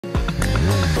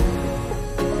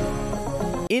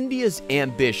India's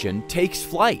ambition takes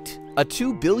flight. A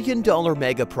 $2 billion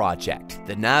mega project,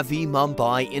 the Navi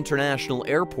Mumbai International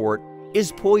Airport,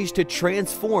 is poised to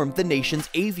transform the nation's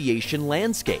aviation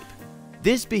landscape.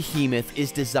 This behemoth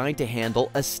is designed to handle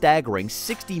a staggering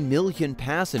 60 million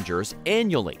passengers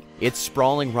annually. Its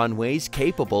sprawling runways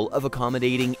capable of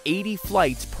accommodating 80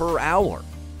 flights per hour.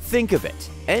 Think of it,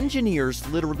 engineers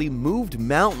literally moved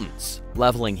mountains,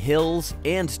 leveling hills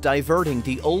and diverting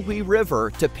the Ulwi River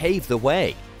to pave the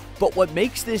way. But what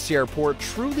makes this airport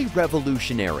truly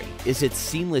revolutionary is its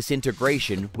seamless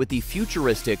integration with the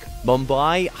futuristic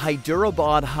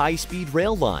Mumbai-Hyderabad high-speed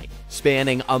rail line,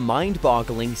 spanning a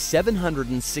mind-boggling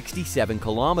 767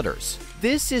 kilometers.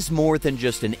 This is more than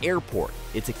just an airport,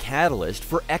 it's a catalyst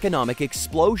for economic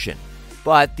explosion.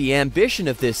 But the ambition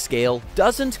of this scale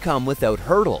doesn't come without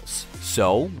hurdles.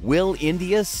 So, will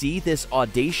India see this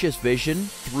audacious vision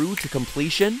through to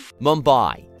completion?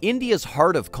 Mumbai, India's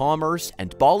heart of commerce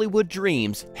and Bollywood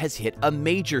dreams, has hit a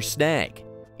major snag.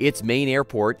 Its main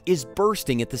airport is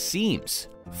bursting at the seams.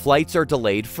 Flights are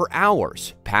delayed for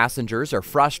hours, passengers are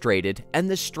frustrated, and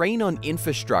the strain on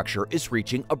infrastructure is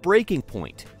reaching a breaking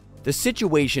point. The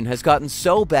situation has gotten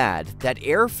so bad that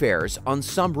airfares on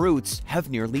some routes have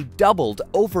nearly doubled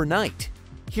overnight.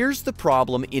 Here's the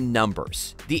problem in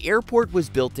numbers. The airport was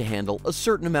built to handle a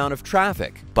certain amount of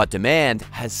traffic, but demand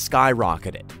has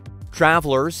skyrocketed.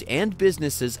 Travelers and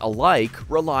businesses alike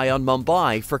rely on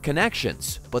Mumbai for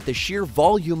connections, but the sheer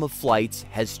volume of flights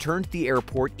has turned the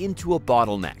airport into a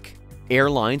bottleneck.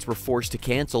 Airlines were forced to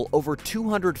cancel over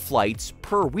 200 flights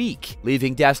per week,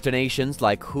 leaving destinations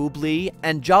like Hubli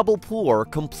and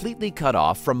Jabalpur completely cut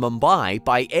off from Mumbai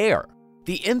by air.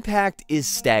 The impact is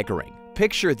staggering.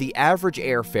 Picture the average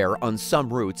airfare on some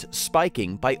routes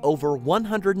spiking by over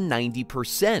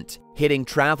 190%, hitting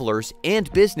travelers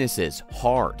and businesses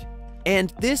hard.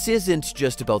 And this isn't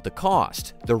just about the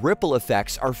cost. The ripple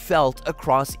effects are felt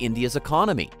across India's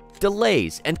economy.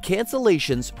 Delays and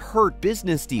cancellations hurt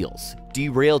business deals,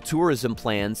 derail tourism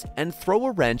plans, and throw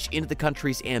a wrench into the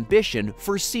country's ambition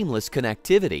for seamless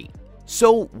connectivity.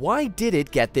 So why did it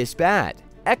get this bad?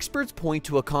 Experts point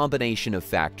to a combination of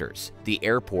factors. The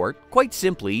airport, quite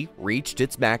simply, reached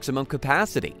its maximum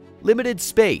capacity. Limited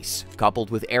space,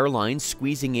 coupled with airlines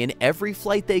squeezing in every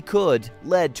flight they could,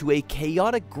 led to a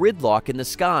chaotic gridlock in the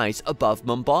skies above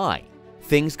Mumbai.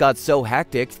 Things got so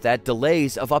hectic that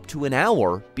delays of up to an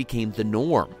hour became the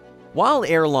norm. While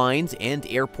airlines and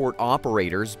airport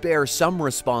operators bear some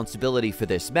responsibility for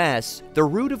this mess, the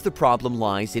root of the problem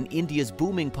lies in India's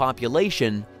booming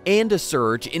population and a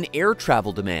surge in air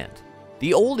travel demand.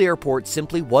 The old airport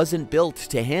simply wasn't built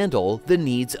to handle the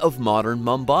needs of modern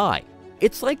Mumbai.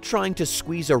 It's like trying to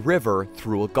squeeze a river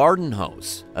through a garden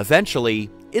hose.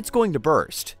 Eventually, it's going to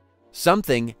burst.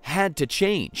 Something had to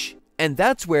change. And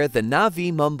that's where the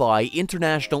Navi Mumbai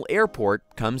International Airport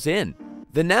comes in.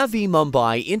 The Navi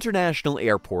Mumbai International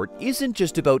Airport isn't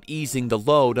just about easing the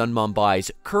load on Mumbai's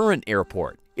current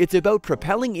airport. It's about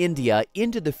propelling India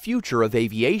into the future of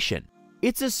aviation.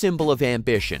 It's a symbol of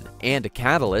ambition and a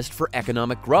catalyst for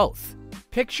economic growth.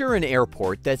 Picture an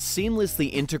airport that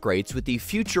seamlessly integrates with the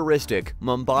futuristic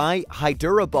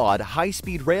Mumbai-Hyderabad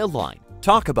high-speed rail line.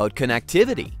 Talk about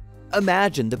connectivity!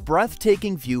 Imagine the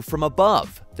breathtaking view from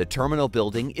above. The terminal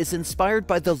building is inspired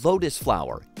by the lotus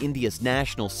flower, India's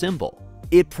national symbol.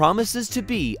 It promises to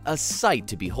be a sight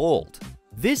to behold.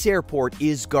 This airport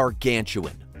is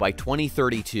gargantuan. By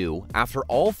 2032, after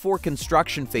all 4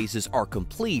 construction phases are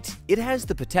complete, it has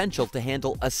the potential to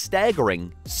handle a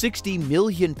staggering 60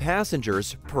 million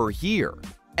passengers per year.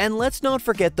 And let's not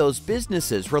forget those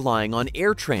businesses relying on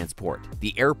air transport.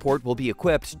 The airport will be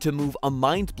equipped to move a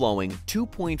mind-blowing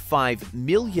 2.5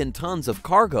 million tons of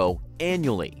cargo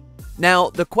annually. Now,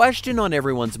 the question on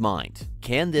everyone's mind: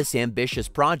 can this ambitious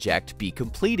project be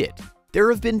completed? There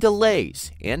have been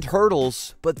delays and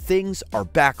hurdles, but things are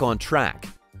back on track.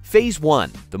 Phase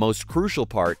 1, the most crucial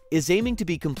part, is aiming to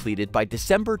be completed by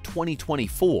December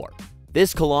 2024.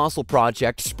 This colossal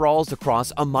project sprawls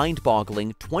across a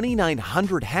mind-boggling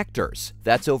 2,900 hectares.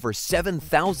 That's over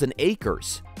 7,000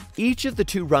 acres. Each of the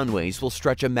 2 runways will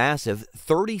stretch a massive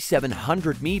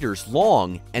 3,700 meters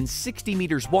long and 60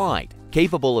 meters wide,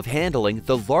 capable of handling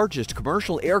the largest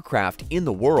commercial aircraft in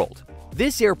the world.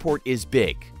 This airport is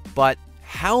big, but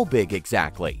how big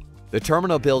exactly? The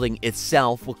terminal building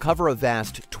itself will cover a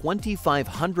vast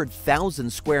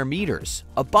 2,500,000 square meters,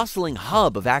 a bustling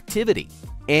hub of activity.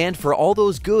 And for all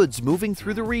those goods moving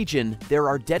through the region, there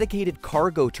are dedicated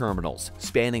cargo terminals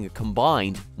spanning a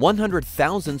combined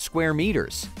 100,000 square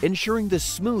meters, ensuring the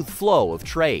smooth flow of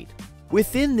trade.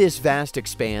 Within this vast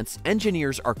expanse,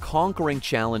 engineers are conquering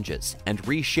challenges and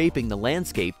reshaping the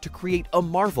landscape to create a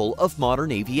marvel of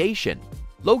modern aviation.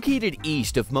 Located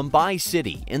east of Mumbai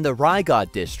city in the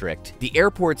Raigad district, the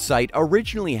airport site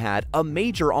originally had a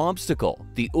major obstacle,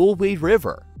 the Ulway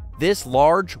River. This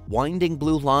large, winding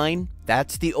blue line,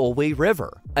 that's the Ulway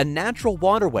River, a natural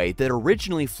waterway that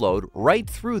originally flowed right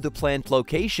through the planned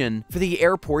location for the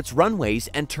airport's runways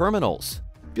and terminals.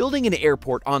 Building an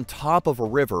airport on top of a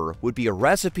river would be a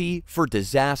recipe for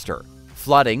disaster.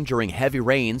 Flooding during heavy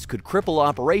rains could cripple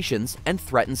operations and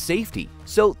threaten safety,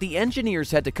 so the engineers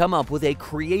had to come up with a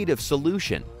creative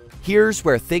solution. Here's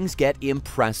where things get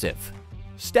impressive.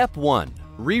 Step 1.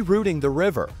 Rerouting the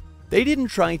river. They didn't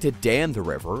try to dam the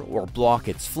river or block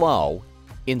its flow.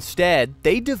 Instead,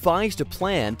 they devised a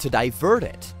plan to divert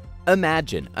it.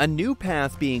 Imagine a new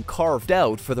path being carved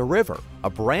out for the river,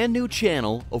 a brand new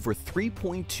channel over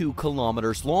 3.2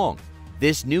 kilometers long.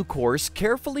 This new course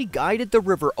carefully guided the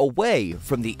river away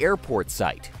from the airport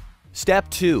site. Step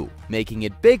 2. Making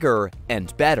it bigger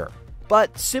and better.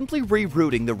 But simply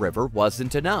rerouting the river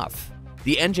wasn't enough.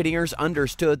 The engineers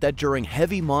understood that during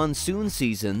heavy monsoon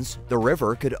seasons, the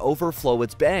river could overflow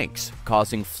its banks,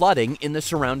 causing flooding in the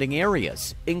surrounding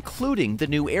areas, including the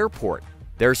new airport.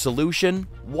 Their solution?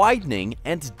 Widening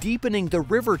and deepening the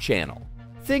river channel.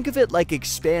 Think of it like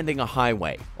expanding a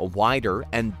highway. A wider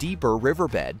and deeper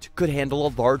riverbed could handle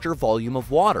a larger volume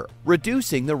of water,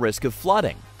 reducing the risk of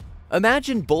flooding.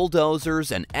 Imagine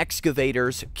bulldozers and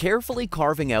excavators carefully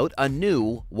carving out a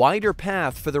new, wider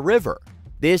path for the river.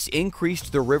 This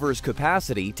increased the river's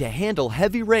capacity to handle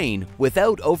heavy rain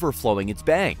without overflowing its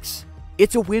banks.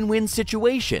 It's a win-win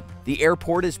situation. The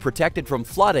airport is protected from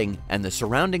flooding, and the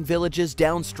surrounding villages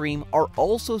downstream are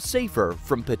also safer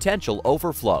from potential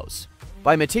overflows.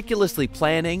 By meticulously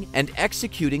planning and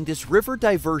executing this river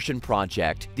diversion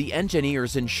project, the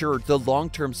engineers ensured the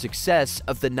long-term success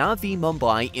of the Navi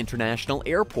Mumbai International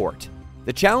Airport.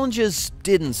 The challenges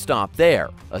didn't stop there.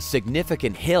 A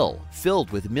significant hill,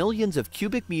 filled with millions of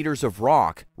cubic meters of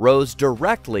rock, rose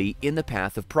directly in the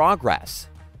path of progress.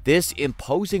 This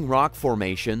imposing rock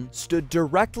formation stood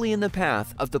directly in the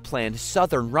path of the planned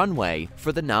southern runway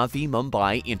for the Navi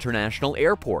Mumbai International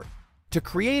Airport. To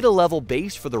create a level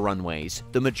base for the runways,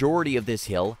 the majority of this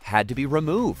hill had to be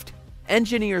removed.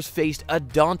 Engineers faced a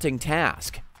daunting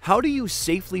task. How do you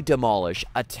safely demolish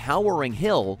a towering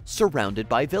hill surrounded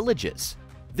by villages?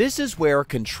 This is where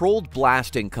controlled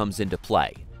blasting comes into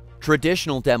play.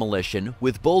 Traditional demolition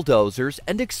with bulldozers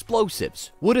and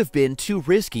explosives would have been too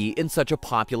risky in such a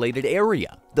populated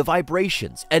area. The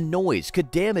vibrations and noise could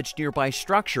damage nearby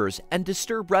structures and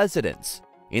disturb residents.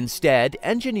 Instead,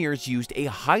 engineers used a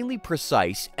highly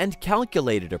precise and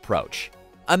calculated approach.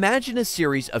 Imagine a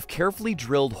series of carefully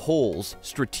drilled holes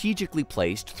strategically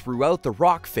placed throughout the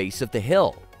rock face of the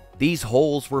hill. These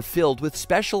holes were filled with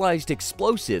specialized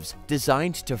explosives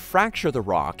designed to fracture the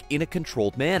rock in a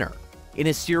controlled manner. In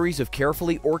a series of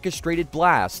carefully orchestrated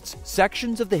blasts,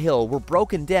 sections of the hill were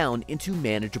broken down into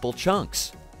manageable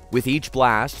chunks. With each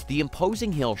blast, the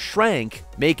imposing hill shrank,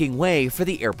 making way for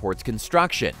the airport's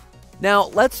construction. Now,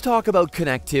 let's talk about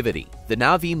connectivity. The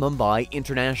Navi Mumbai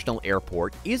International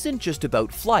Airport isn't just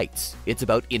about flights, it's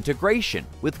about integration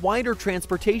with wider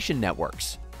transportation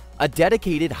networks. A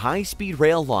dedicated high-speed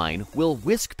rail line will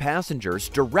whisk passengers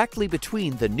directly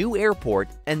between the new airport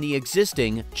and the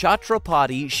existing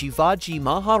Chhatrapati Shivaji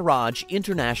Maharaj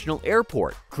International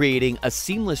Airport, creating a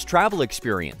seamless travel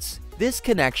experience. This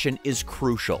connection is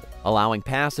crucial, allowing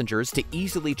passengers to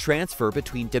easily transfer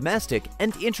between domestic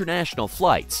and international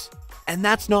flights. And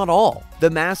that's not all. The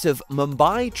massive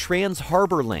Mumbai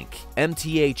Trans-Harbour Link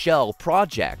 (MTHL)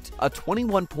 project, a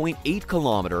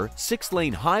 21.8-kilometer,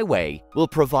 6-lane highway, will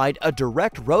provide a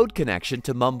direct road connection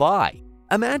to Mumbai.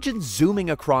 Imagine zooming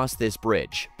across this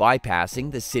bridge,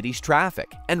 bypassing the city's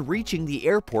traffic, and reaching the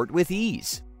airport with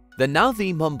ease. The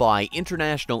Navi Mumbai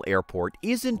International Airport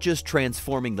isn't just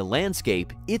transforming the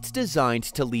landscape, it's designed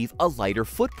to leave a lighter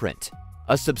footprint.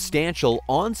 A substantial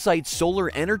on-site solar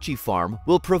energy farm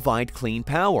will provide clean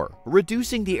power,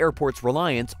 reducing the airport's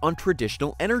reliance on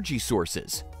traditional energy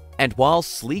sources. And while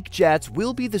sleek jets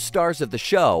will be the stars of the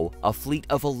show, a fleet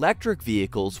of electric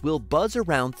vehicles will buzz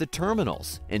around the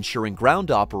terminals, ensuring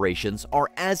ground operations are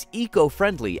as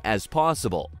eco-friendly as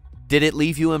possible. Did it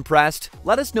leave you impressed?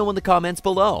 Let us know in the comments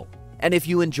below. And if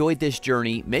you enjoyed this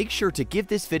journey, make sure to give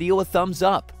this video a thumbs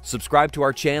up, subscribe to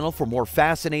our channel for more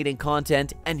fascinating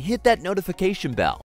content, and hit that notification bell.